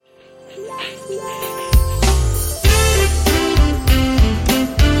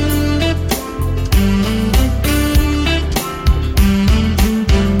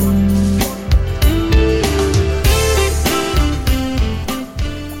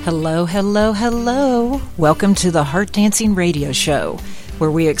Hello, hello, hello. Welcome to the Heart Dancing Radio Show, where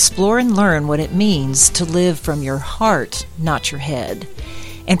we explore and learn what it means to live from your heart, not your head.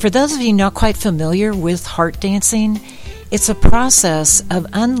 And for those of you not quite familiar with heart dancing, it's a process of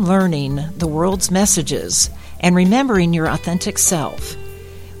unlearning the world's messages and remembering your authentic self.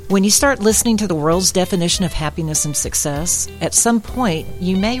 When you start listening to the world's definition of happiness and success, at some point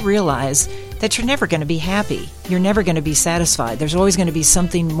you may realize that you're never going to be happy. You're never going to be satisfied. There's always going to be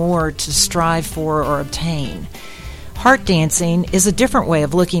something more to strive for or obtain. Heart dancing is a different way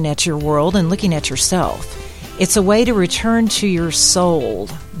of looking at your world and looking at yourself. It's a way to return to your soul,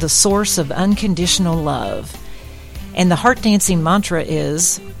 the source of unconditional love. And the heart dancing mantra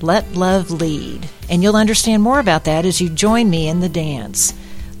is, let love lead. And you'll understand more about that as you join me in the dance.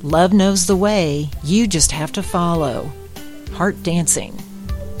 Love knows the way, you just have to follow. Heart dancing.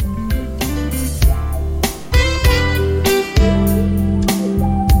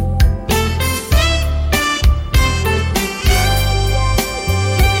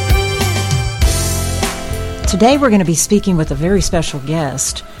 Today we're going to be speaking with a very special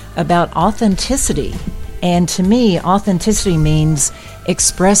guest about authenticity. And to me, authenticity means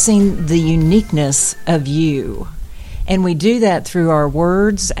expressing the uniqueness of you. And we do that through our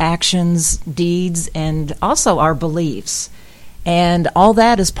words, actions, deeds, and also our beliefs. And all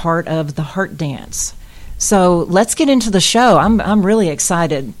that is part of the heart dance. So let's get into the show. I'm really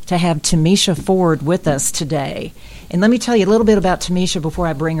excited to have Tamisha Ford with us today. And let me tell you a little bit about Tamisha before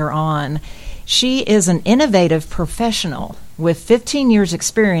I bring her on. She is an innovative professional with 15 years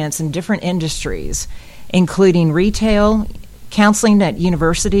experience in different industries, including retail, counseling at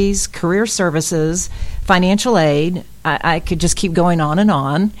universities, career services, financial aid. I could just keep going on and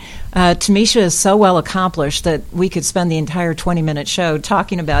on. Tamisha is so well accomplished that we could spend the entire 20-minute show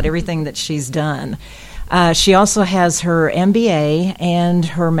talking about everything that she's done. She also has her MBA and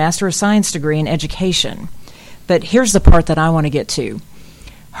her Master of Science degree in education. But here's the part that I want to get to.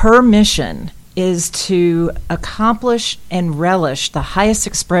 Her mission is to accomplish and relish the highest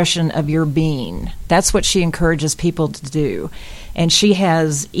expression of your being. That's what she encourages people to do. And she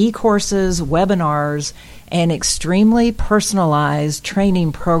has e-courses, webinars, and extremely personalized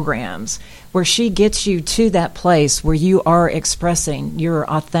training programs where she gets you to that place where you are expressing your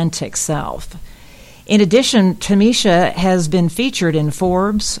authentic self. In addition, Tamisha has been featured in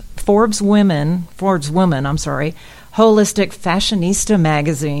Forbes Women, Holistic Fashionista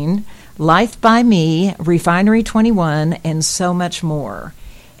magazine, Life by Me, Refinery 21, and so much more.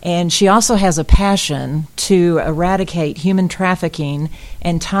 And she also has a passion to eradicate human trafficking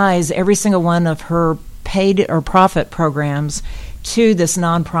and ties every single one of her paid or profit programs to this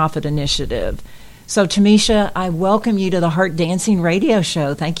nonprofit initiative. So, Tamisha, I welcome you to the Heart Dancing Radio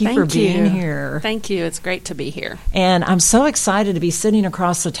Show. Thank you for being here. Thank you. It's great to be here. And I'm so excited to be sitting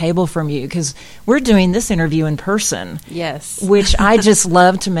across the table from you because we're doing this interview in person. Yes. Which I just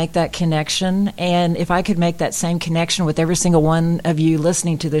love to make that connection. And if I could make that same connection with every single one of you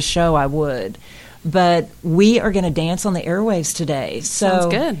listening to this show, I would. But we are going to dance on the airwaves today. So, sounds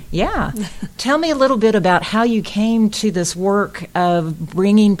good. Yeah. Tell me a little bit about how you came to this work of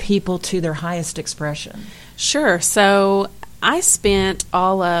bringing people to their highest expression. Sure. So I've been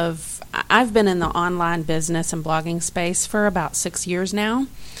in the online business and blogging space for about 6 years now.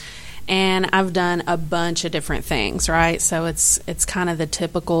 And I've done a bunch of different things, right? So it's kind of the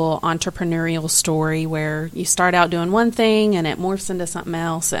typical entrepreneurial story where you start out doing one thing and it morphs into something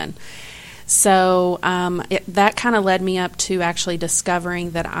else. And so that kind of led me up to actually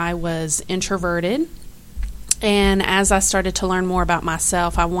discovering that I was introverted. And as I started to learn more about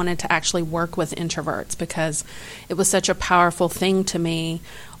myself, I wanted to actually work with introverts because it was such a powerful thing to me,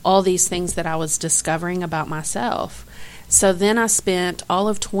 all these things that I was discovering about myself. So then I spent all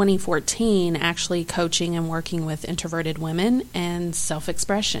of 2014 actually coaching and working with introverted women and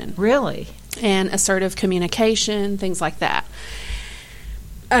self-expression. Really? And assertive communication, things like that.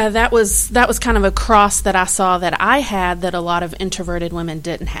 That was kind of a cross that I saw that I had that a lot of introverted women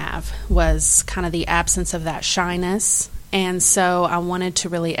didn't have, was kind of the absence of that shyness. And so I wanted to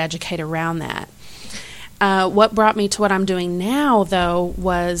really educate around that. What brought me to what I'm doing now, though,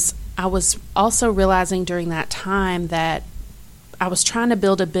 was I was also realizing during that time that I was trying to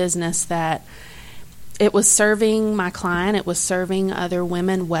build a business that it was serving my client, it was serving other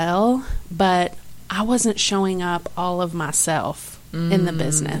women well, but I wasn't showing up all of myself in the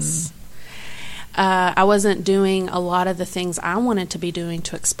business. I wasn't doing a lot of the things I wanted to be doing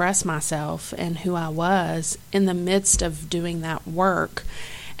to express myself and who I was in the midst of doing that work.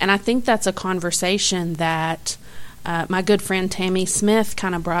 And I think that's a conversation that my good friend Tammy Smith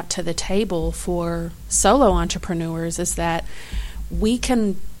kind of brought to the table for solo entrepreneurs, is that we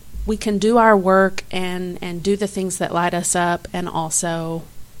can do our work and do the things that light us up, and also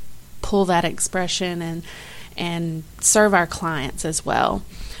pull that expression and serve our clients as well.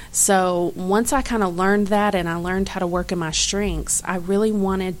 So once I kind of learned that, and I learned how to work in my strengths, I really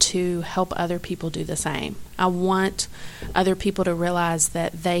wanted to help other people do the same. I want other people to realize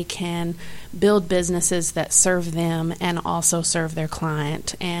that they can build businesses that serve them and also serve their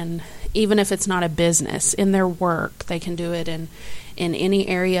client. And even if it's not a business, in their work, they can do it in any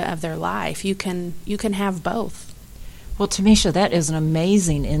area of their life. You can have both. Well, Tamisha, that is an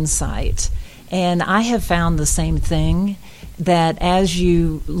amazing insight. And I have found the same thing, that as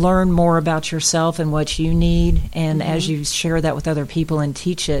you learn more about yourself and what you need, and as you share that with other people and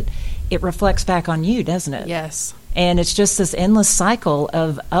teach it, it reflects back on you, doesn't it? Yes. And it's just this endless cycle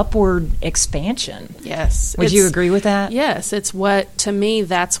of upward expansion. Yes. Would you agree with that? Yes. To me,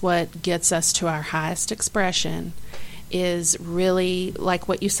 that's what gets us to our highest expression, is really, like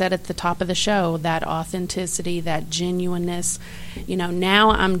what you said at the top of the show, that authenticity, that genuineness. Now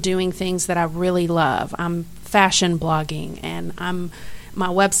I'm doing things that I really love. I'm fashion blogging, and my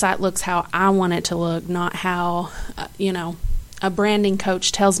website looks how I want it to look, not how, a branding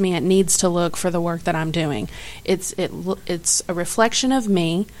coach tells me it needs to look for the work that I'm doing. It's a reflection of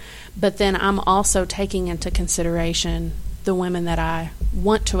me, but then I'm also taking into consideration the women that I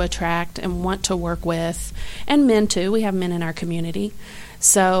want to attract and want to work with, and men too. We have men in our community.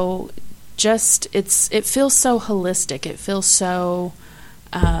 So it feels so holistic. It feels so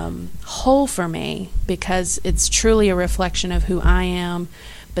whole for me, because it's truly a reflection of who I am,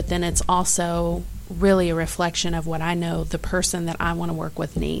 but then it's also really a reflection of what I know the person that I want to work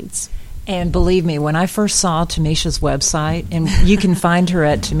with needs. And believe me, when I first saw Tamisha's website, and you can find her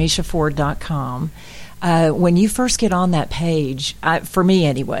at TamishaFord.com, when you first get on that page, for me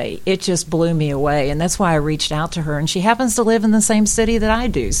anyway, it just blew me away. And that's why I reached out to her. And she happens to live in the same city that I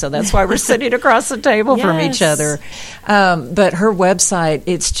do. So that's why we're sitting across the table from each other. But her website,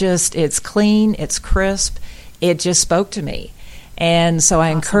 it's clean, it's crisp. It just spoke to me. And so I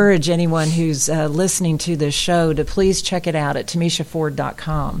encourage anyone who's listening to this show to please check it out at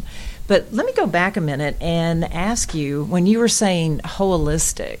TamishaFord.com. But let me go back a minute and ask you, when you were saying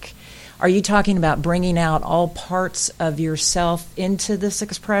holistic, are you talking about bringing out all parts of yourself into this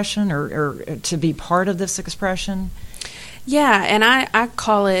expression, or to be part of this expression? Yeah, and I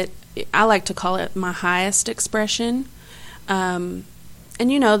like to call it my highest expression. And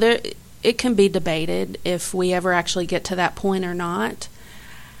it can be debated if we ever actually get to that point or not.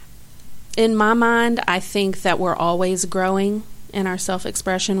 In my mind, I think that we're always growing in our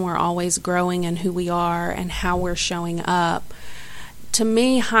self-expression. We're always growing in who we are and how we're showing up. To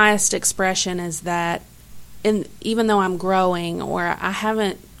me, highest expression is that even though I'm growing, or I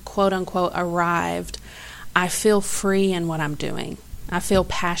haven't, quote unquote, arrived, I feel free in what I'm doing. I feel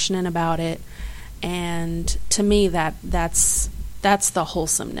passionate about it. And to me, that's the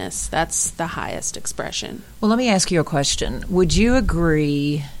wholesomeness. That's the highest expression. Well, let me ask you a question. Would you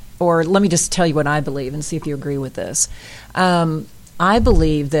agree, or let me just tell you what I believe and see if you agree with this. I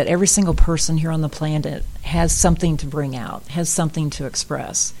believe that every single person here on the planet has something to bring out, has something to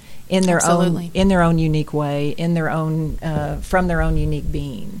express in their own unique way, in their own from their own unique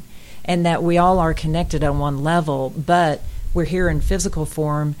being, and that we all are connected on one level, but we're here in physical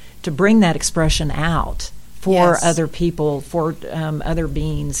form to bring that expression out for other people, for other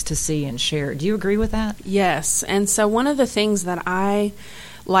beings to see and share. Do you agree with that? Yes. And so one of the things that I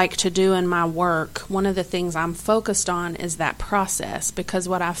like to do in my work, one of the things I'm focused on is that process, because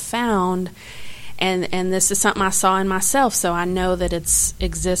what I've found, and this is something I saw in myself, so I know that it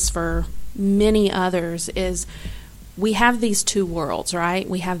exists for many others, is we have these two worlds, right?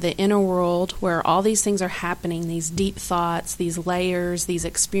 We have the inner world where all these things are happening, these deep thoughts, these layers, these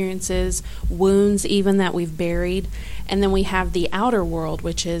experiences, wounds even that we've buried. And then we have the outer world,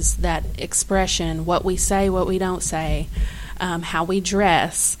 which is that expression, what we say, what we don't say, how we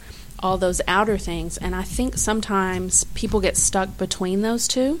dress, all those outer things. And I think sometimes people get stuck between those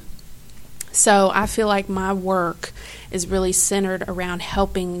two. So I feel like my work is really centered around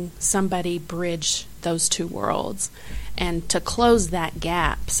helping somebody bridge those two worlds and to close that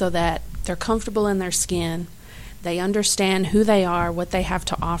gap so that they're comfortable in their skin, they understand who they are, what they have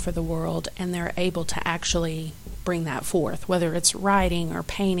to offer the world, and they're able to actually bring that forth, whether it's writing or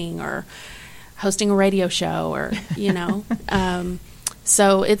painting or hosting a radio show or,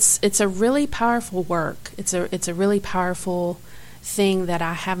 So it's a really powerful work. It's a really powerful thing that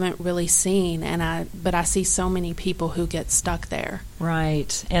I haven't really seen, but I see so many people who get stuck there.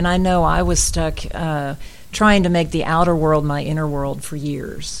 Right. And I know I was stuck trying to make the outer world my inner world for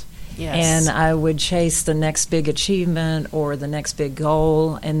years. Yes. And I would chase the next big achievement or the next big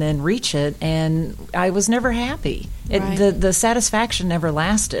goal and then reach it, and I was never happy. Right. The satisfaction never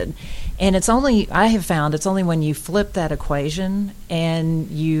lasted. And I have found it's only when you flip that equation and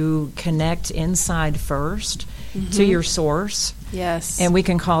you connect inside first to your source. Yes. And we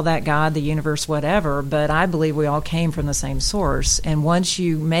can call that God, the universe, whatever, but I believe we all came from the same source. And once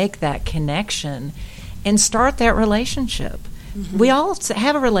you make that connection and start that relationship, we all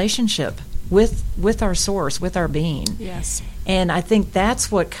have a relationship with our source, with our being. Yes. And I think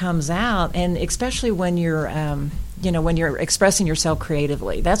that's what comes out, and especially when you're when you're expressing yourself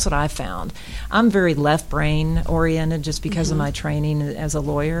creatively. That's what I found. I'm very left brain oriented just because of my training as a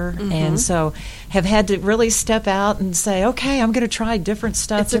lawyer, and so have had to really step out and say, okay, I'm going to try different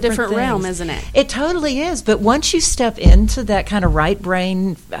stuff. It's a different things. realm, isn't it? It totally is. But once you step into that kind of right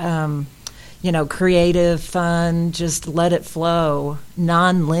brain, creative, fun, just let it flow,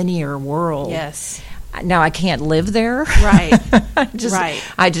 non-linear world. Yes. Now I can't live there. Right. I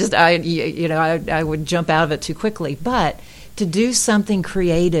would jump out of it too quickly. But to do something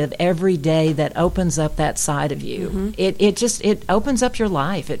creative every day that opens up that side of you, it opens up your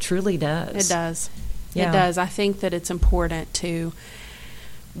life. It truly does. It does. Yeah. It does. I think that it's important to.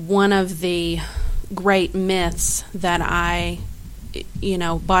 One of the great myths that I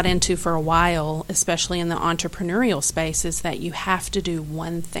bought into for a while, especially in the entrepreneurial space, is that you have to do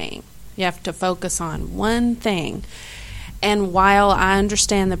one thing. You have to focus on one thing. And while I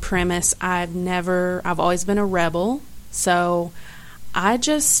understand the premise, I've always been a rebel. So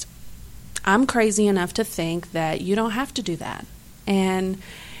I'm crazy enough to think that you don't have to do that.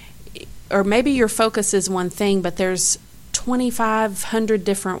 Or maybe your focus is one thing, but there's 2,500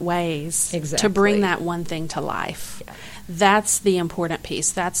 different ways to bring that one thing to life. Yeah. That's the important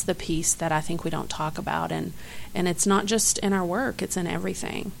piece. That's the piece that I think we don't talk about. And it's not just in our work, it's in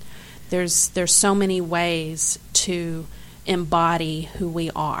everything. There's so many ways to embody who we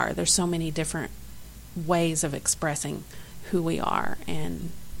are. There's so many different ways of expressing who we are. And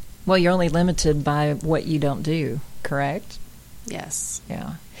well, you're only limited by what you don't do, correct? Yes.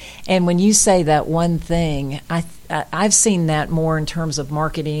 Yeah. And when you say that one thing, I've seen that more in terms of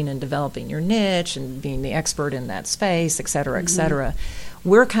marketing and developing your niche and being the expert in that space, et cetera, et cetera.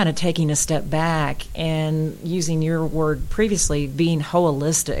 We're kind of taking a step back and using your word previously, being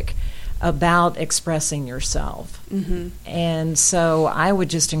holistic about expressing yourself. And so I would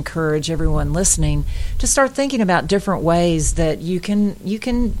just encourage everyone listening to start thinking about different ways that you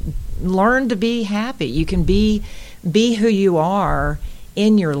can learn to be happy. You can be who you are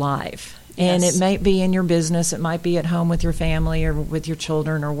in your life. And it might be in your business, it might be at home with your family or with your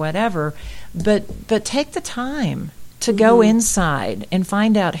children or whatever, but take the time to go inside and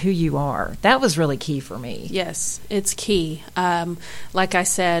find out who you are. That was really key for me. Yes, it's key. Like I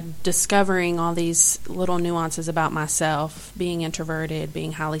said, discovering all these little nuances about myself, being introverted,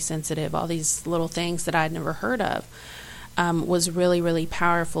 being highly sensitive, all these little things that I'd never heard of, was really, really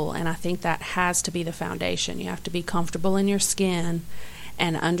powerful. And I think that has to be the foundation. You have to be comfortable in your skin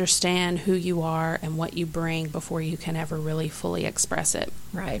and understand who you are and what you bring before you can ever really fully express it.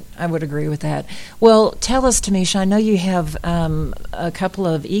 Right. I would agree with that. Well, tell us, Tamisha, I know you have a couple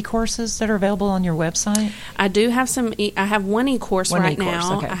of e-courses that are available on your website. I do have I have one e-course right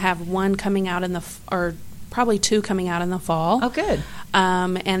now. Okay. I have one coming out or probably two coming out in the fall. Oh, good.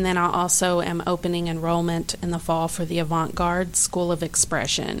 And then I also am opening enrollment in the fall for the Avant-Garde School of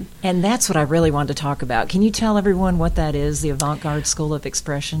Expression. And that's what I really wanted to talk about. Can you tell everyone what that is, the Avant-Garde School of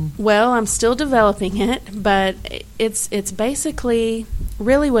Expression? Well, I'm still developing it, but it's basically,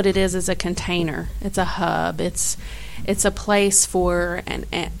 really what it is a container. It's a hub. It's a place for,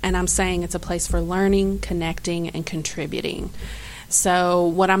 and I'm saying it's a place for learning, connecting, and contributing. So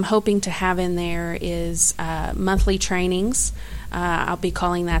what I'm hoping to have in there is monthly trainings. I'll be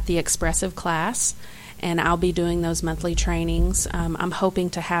calling that the Expressive Class, and I'll be doing those monthly trainings. I'm hoping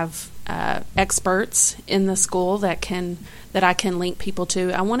to have experts in the school that I can link people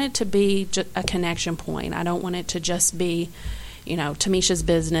to. I want it to be a connection point. I don't want it to just be, Tamisha's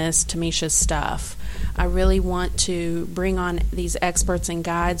business, Tamisha's stuff. I really want to bring on these experts and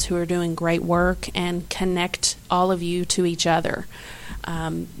guides who are doing great work and connect all of you to each other.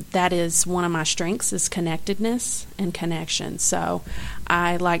 That is one of my strengths, is connectedness and connection. So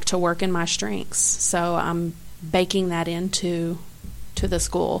I like to work in my strengths. So I'm baking that into the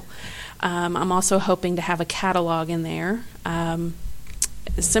school. I'm also hoping to have a catalog in there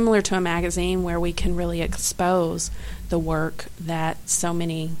similar to a magazine where we can really expose the work that so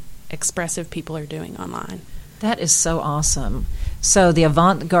many expressive people are doing online. That is so awesome. So the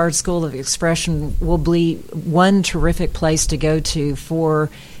Avant-Garde School of Expression will be one terrific place to go to for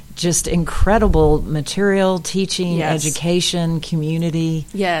just incredible material, teaching, Yes. education, community.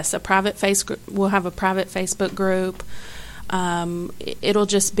 Yes, we'll have a private Facebook group. It'll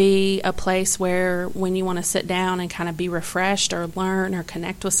just be a place where when you want to sit down and kind of be refreshed or learn or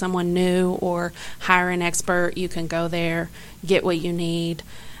connect with someone new or hire an expert, you can go there, get what you need.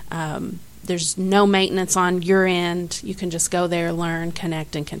 There's no maintenance on your end. You can just go there, learn,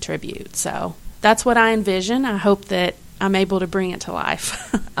 connect, and contribute. So that's what I envision. I hope that I'm able to bring it to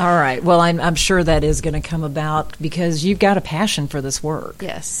life. All right. Well, I'm sure that is going to come about because you've got a passion for this work.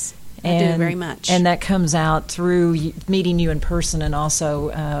 Yes, I do very much. And that comes out through meeting you in person and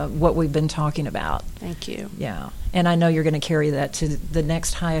also what we've been talking about. Thank you. Yeah. And I know you're going to carry that to the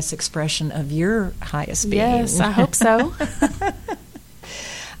next highest expression of your highest being. Yes, I hope so.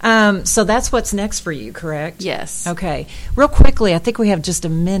 So that's what's next for you, correct? Yes. Okay. Real quickly, I think we have just a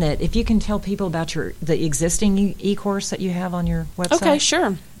minute. If you can tell people about the existing e-course that you have on your website. Okay,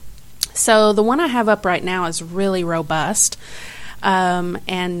 sure. So the one I have up right now is really robust.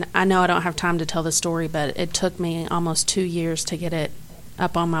 And I know I don't have time to tell the story, but it took me almost 2 years to get it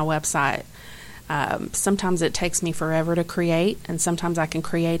up on my website. Sometimes it takes me forever to create, and sometimes I can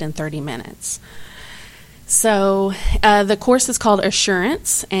create in 30 minutes. So the course is called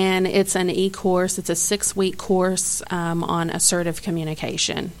Assurance, and it's an e-course. It's a 6-week course on assertive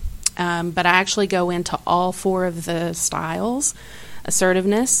communication. But I actually go into all 4 of the styles: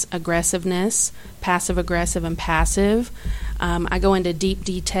 assertiveness, aggressiveness, passive-aggressive, and passive. I go into deep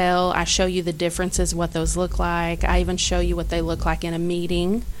detail. I show you the differences, what those look like. I even show you what they look like in a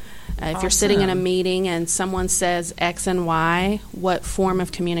meeting. If you're sitting in a meeting and someone says X and Y, what form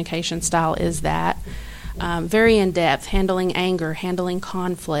of communication style is that? Very in-depth, handling anger, handling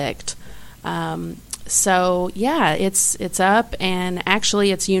conflict. So, yeah, it's up, and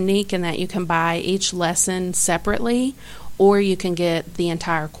actually it's unique in that you can buy each lesson separately, or you can get the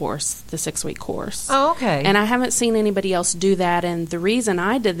entire course, the 6-week course. Oh, okay. And I haven't seen anybody else do that, and the reason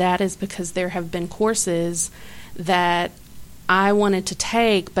I did that is because there have been courses that I wanted to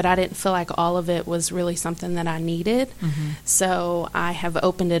take, but I didn't feel like all of it was really something that I needed. Mm-hmm. So I have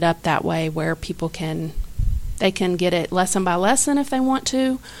opened it up that way where people can get it lesson by lesson if they want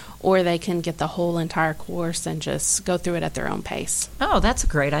to, or they can get the whole entire course and just go through it at their own pace. Oh, that's a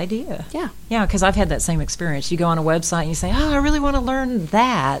great idea. Yeah. Yeah, because I've had that same experience. You go on a website and you say, oh, I really want to learn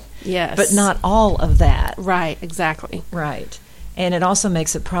that. Yes. But not all of that. Right, exactly. Right. And it also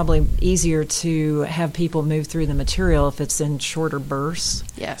makes it probably easier to have people move through the material if it's in shorter bursts.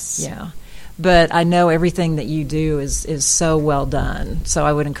 Yes. Yeah. But I know everything that you do is so well done. So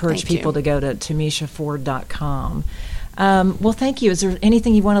I would encourage people to go to TamishaFord.com. Well, thank you. Is there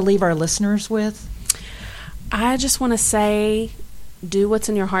anything you want to leave our listeners with? I just want to say, do what's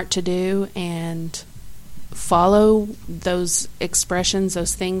in your heart to do and follow those expressions,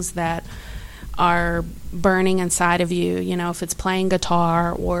 those things that are burning inside of you. You know, if it's playing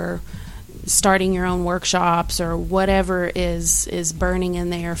guitar or starting your own workshops or whatever is burning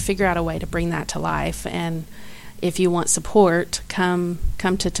in there, figure out a way to bring that to life. And if you want support, come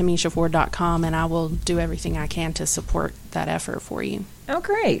to TamishaFord.com, and I will do everything I can to support that effort for you. Oh,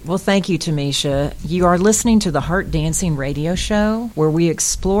 great. Well, thank you, Tamisha. You are listening to the Heart Dancing Radio Show, where we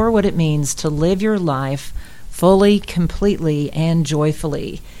explore what it means to live your life fully, completely, and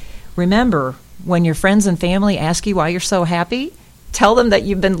joyfully. Remember, when your friends and family ask you why you're so happy, tell them that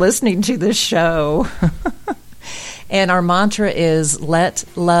you've been listening to this show. And our mantra is, let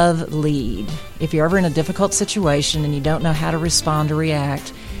love lead. If you're ever in a difficult situation and you don't know how to respond or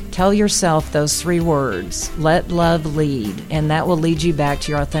react, tell yourself those 3 words, let love lead, and that will lead you back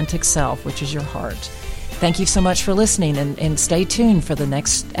to your authentic self, which is your heart. Thank you so much for listening, and stay tuned for the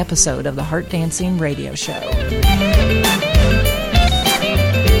next episode of the Heart Dancing Radio Show.